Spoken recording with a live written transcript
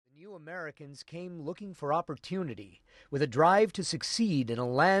Americans came looking for opportunity, with a drive to succeed in a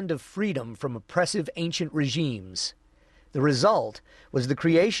land of freedom from oppressive ancient regimes. The result was the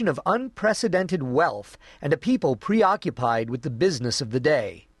creation of unprecedented wealth and a people preoccupied with the business of the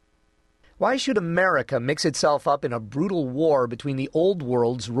day. Why should America mix itself up in a brutal war between the Old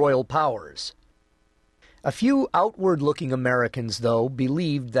World's royal powers? A few outward-looking Americans, though,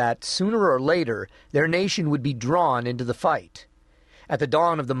 believed that sooner or later their nation would be drawn into the fight. At the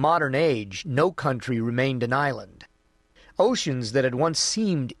dawn of the modern age, no country remained an island. Oceans that had once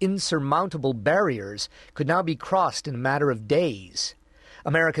seemed insurmountable barriers could now be crossed in a matter of days.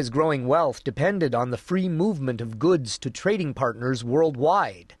 America's growing wealth depended on the free movement of goods to trading partners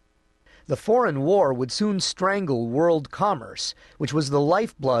worldwide. The foreign war would soon strangle world commerce, which was the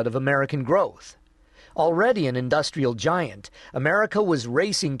lifeblood of American growth. Already an industrial giant, America was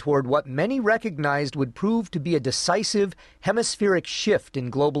racing toward what many recognized would prove to be a decisive hemispheric shift in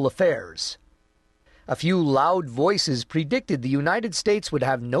global affairs. A few loud voices predicted the United States would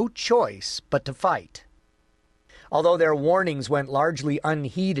have no choice but to fight. Although their warnings went largely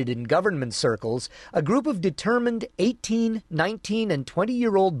unheeded in government circles, a group of determined 18, 19, and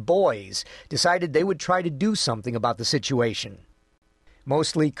 20-year-old boys decided they would try to do something about the situation.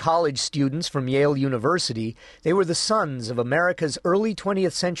 Mostly college students from Yale University, they were the sons of America's early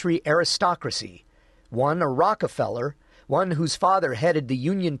 20th century aristocracy, one a Rockefeller, one whose father headed the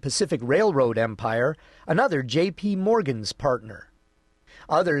Union Pacific Railroad empire, another J.P. Morgan's partner.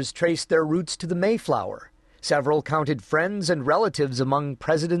 Others traced their roots to the Mayflower. Several counted friends and relatives among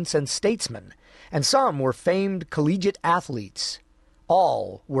presidents and statesmen, and some were famed collegiate athletes.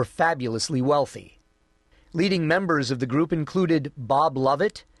 All were fabulously wealthy. Leading members of the group included Bob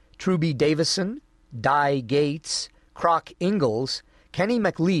Lovett, Truby Davison, Di Gates, Croc Ingalls, Kenny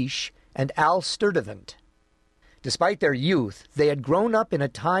McLeish, and Al Sturtevant. Despite their youth, they had grown up in a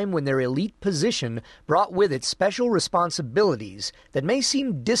time when their elite position brought with it special responsibilities that may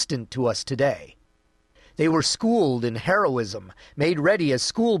seem distant to us today. They were schooled in heroism, made ready as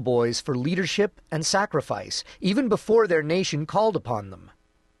schoolboys for leadership and sacrifice, even before their nation called upon them.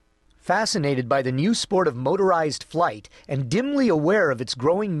 Fascinated by the new sport of motorized flight and dimly aware of its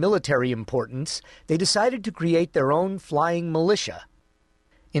growing military importance, they decided to create their own flying militia.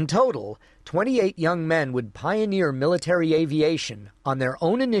 In total, 28 young men would pioneer military aviation on their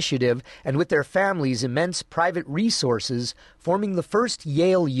own initiative and with their families' immense private resources, forming the first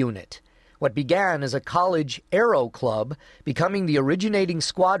Yale unit, what began as a college aero club, becoming the originating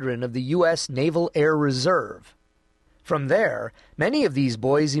squadron of the U.S. Naval Air Reserve. From there, many of these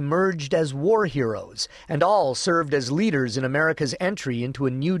boys emerged as war heroes, and all served as leaders in America's entry into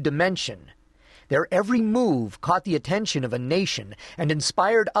a new dimension. Their every move caught the attention of a nation and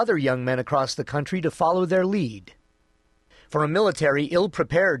inspired other young men across the country to follow their lead. For a military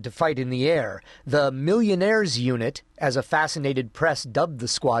ill-prepared to fight in the air, the Millionaires unit, as a fascinated press dubbed the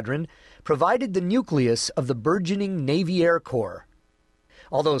squadron, provided the nucleus of the burgeoning Navy Air Corps.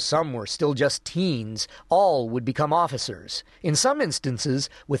 Although some were still just teens, all would become officers, in some instances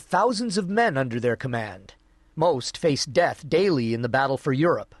with thousands of men under their command. Most faced death daily in the battle for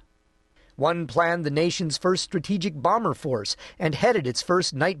Europe. One planned the nation's first strategic bomber force and headed its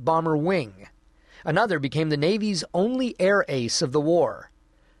first night bomber wing. Another became the Navy's only air ace of the war.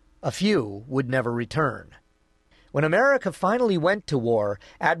 A few would never return. When America finally went to war,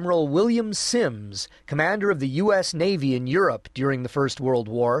 Admiral William Sims, commander of the U.S. Navy in Europe during the First World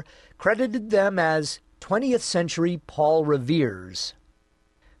War, credited them as 20th century Paul Reveres.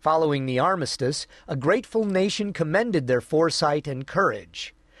 Following the armistice, a grateful nation commended their foresight and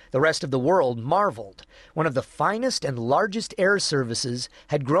courage. The rest of the world marveled. One of the finest and largest air services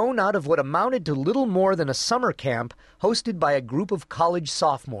had grown out of what amounted to little more than a summer camp hosted by a group of college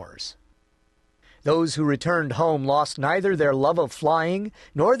sophomores. Those who returned home lost neither their love of flying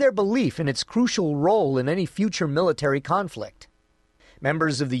nor their belief in its crucial role in any future military conflict.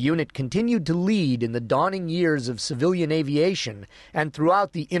 Members of the unit continued to lead in the dawning years of civilian aviation and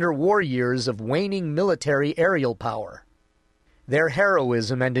throughout the interwar years of waning military aerial power. Their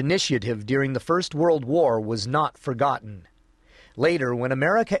heroism and initiative during the First World War was not forgotten. Later, when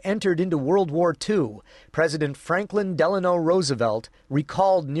America entered into World War II, President Franklin Delano Roosevelt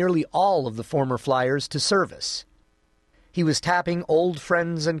recalled nearly all of the former flyers to service. He was tapping old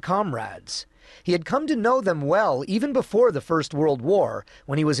friends and comrades. He had come to know them well even before the First World War,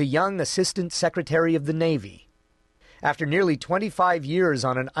 when he was a young Assistant Secretary of the Navy. After nearly 25 years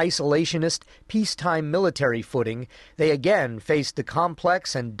on an isolationist, peacetime military footing, they again faced the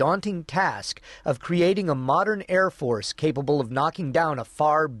complex and daunting task of creating a modern air force capable of knocking down a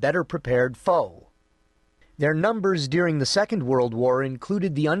far better prepared foe. Their numbers during the Second World War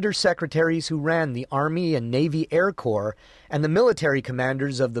included the undersecretaries who ran the Army and Navy Air Corps and the military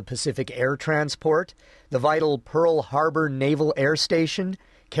commanders of the Pacific Air Transport, the vital Pearl Harbor Naval Air Station,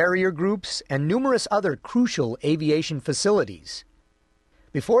 carrier groups, and numerous other crucial aviation facilities.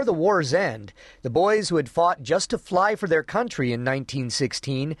 Before the war's end, the boys who had fought just to fly for their country in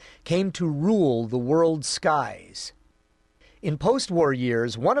 1916 came to rule the world's skies. In post-war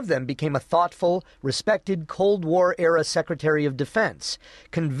years, one of them became a thoughtful, respected Cold War-era Secretary of Defense,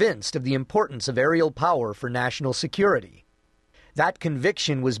 convinced of the importance of aerial power for national security. That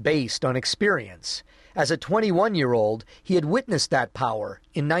conviction was based on experience. As a 21-year-old, he had witnessed that power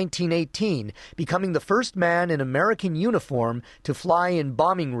in 1918, becoming the first man in American uniform to fly in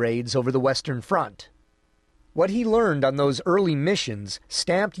bombing raids over the Western Front. What he learned on those early missions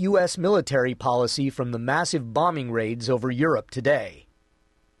stamped U.S. military policy from the massive bombing raids over Europe today.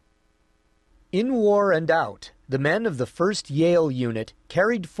 In war and out, the men of the 1st Yale Unit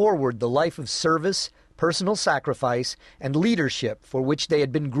carried forward the life of service, personal sacrifice, and leadership for which they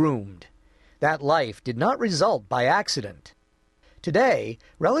had been groomed. That life did not result by accident. Today,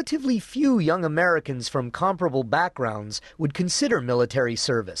 relatively few young Americans from comparable backgrounds would consider military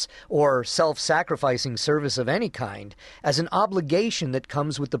service, or self-sacrificing service of any kind, as an obligation that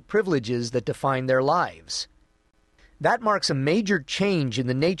comes with the privileges that define their lives. That marks a major change in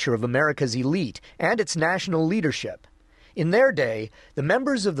the nature of America's elite and its national leadership. In their day, the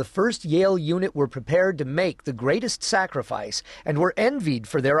members of the 1st Yale Unit were prepared to make the greatest sacrifice and were envied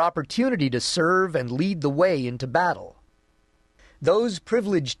for their opportunity to serve and lead the way into battle. Those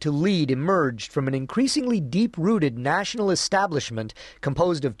privileged to lead emerged from an increasingly deep-rooted national establishment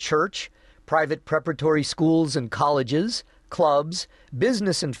composed of church, private preparatory schools and colleges, clubs,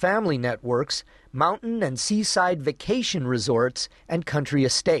 business and family networks, mountain and seaside vacation resorts, and country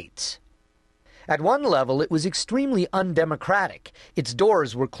estates. At one level, it was extremely undemocratic. Its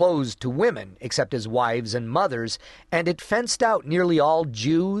doors were closed to women, except as wives and mothers, and it fenced out nearly all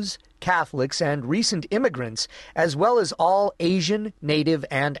Jews, Catholics, and recent immigrants, as well as all Asian, Native,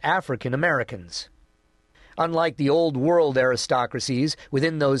 and African Americans. Unlike the old world aristocracies,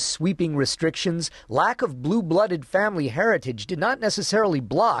 within those sweeping restrictions, lack of blue-blooded family heritage did not necessarily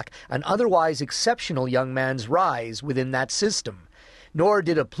block an otherwise exceptional young man's rise within that system, nor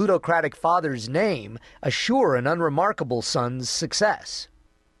did a plutocratic father's name assure an unremarkable son's success.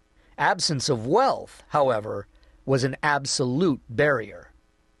 Absence of wealth, however, was an absolute barrier.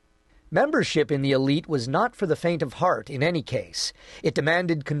 Membership in the elite was not for the faint of heart in any case. It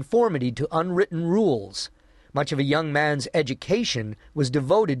demanded conformity to unwritten rules. Much of a young man's education was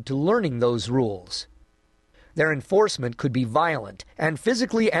devoted to learning those rules. Their enforcement could be violent, and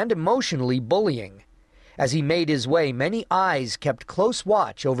physically and emotionally bullying. As he made his way, many eyes kept close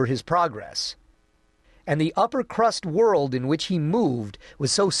watch over his progress. And the upper-crust world in which he moved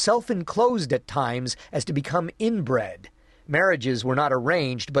was so self-enclosed at times as to become inbred. Marriages were not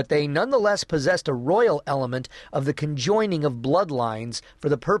arranged, but they nonetheless possessed a royal element of the conjoining of bloodlines for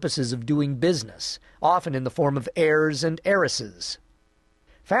the purposes of doing business, often in the form of heirs and heiresses.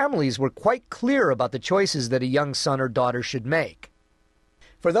 Families were quite clear about the choices that a young son or daughter should make.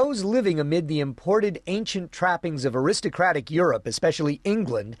 For those living amid the imported ancient trappings of aristocratic Europe, especially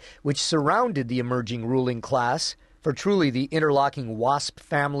England, which surrounded the emerging ruling class, for truly the interlocking WASP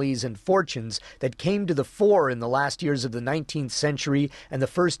families and fortunes that came to the fore in the last years of the 19th century and the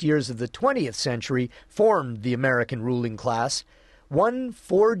first years of the 20th century formed the American ruling class, one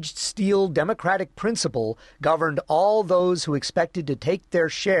forged steel democratic principle governed all those who expected to take their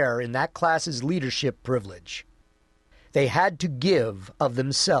share in that class's leadership privilege. They had to give of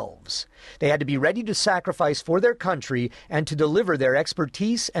themselves. They had to be ready to sacrifice for their country and to deliver their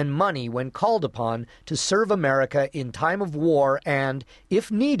expertise and money when called upon to serve America in time of war and,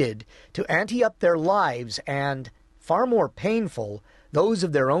 if needed, to ante up their lives and, far more painful, those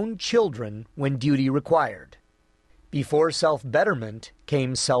of their own children when duty required. Before self-betterment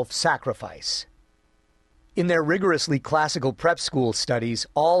came self-sacrifice. In their rigorously classical prep school studies,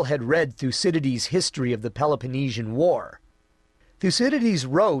 all had read Thucydides' history of the Peloponnesian War. Thucydides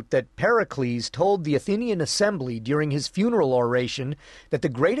wrote that Pericles told the Athenian assembly during his funeral oration that the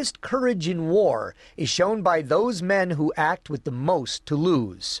greatest courage in war is shown by those men who act with the most to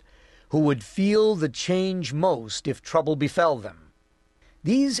lose, who would feel the change most if trouble befell them.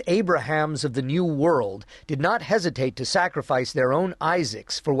 These Abrahams of the New World did not hesitate to sacrifice their own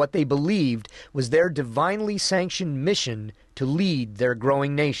Isaacs for what they believed was their divinely sanctioned mission to lead their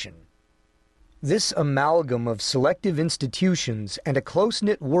growing nation. This amalgam of selective institutions and a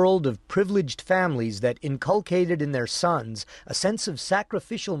close-knit world of privileged families that inculcated in their sons a sense of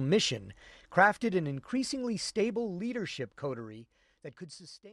sacrificial mission crafted an increasingly stable leadership coterie that could sustain